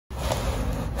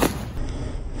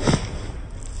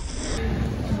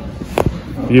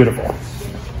Beautiful.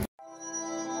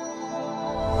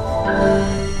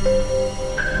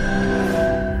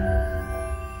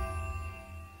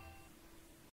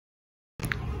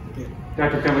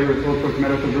 Dr. Kelly with Oak Brook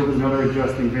Medical Group with another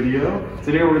adjusting video.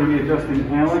 Today we're going to be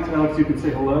adjusting Alex. Alex, you can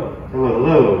say hello. Hello,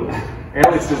 hello.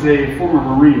 Alex is a former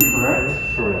Marine,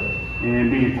 correct? Correct.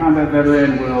 And being a combat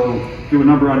veteran will do a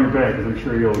number on your back, as I'm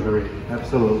sure you'll agree.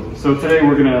 Absolutely. So today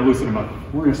we're going to loosen him up.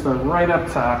 We're going to start right up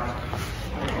top.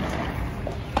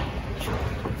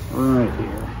 Right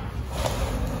here.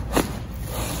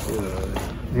 Good.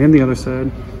 And the other side.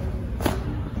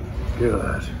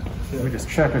 Good. Let me just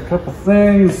check a couple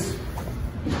things.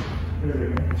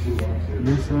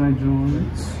 Inside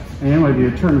joints. And why do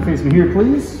you turn and face me here,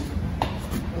 please?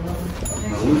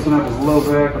 Now loosen up his low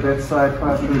back with that side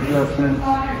posture adjustment.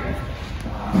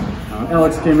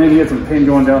 Alex came in, he had some pain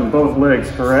going down both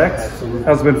legs, correct? Absolutely.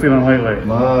 How's it been feeling lately?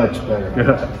 Much better.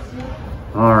 Good.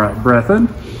 All right, breath in,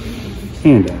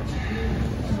 hand out.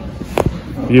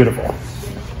 Beautiful.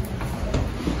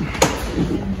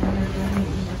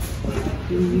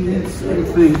 Same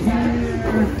thing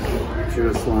here,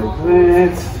 just like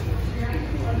that.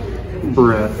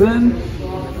 Breath in,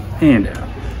 hand out.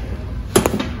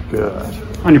 Good.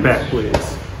 On your back,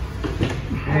 please.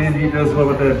 And he does well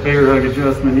with that bear hug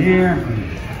adjustment here.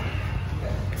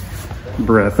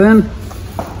 Breath in,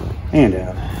 hand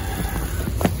out.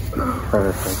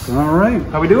 Perfect. All right,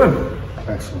 how we doing?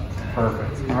 Excellent.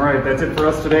 Perfect. All right, that's it for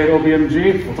us today at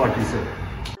OBMG. We'll talk to you soon.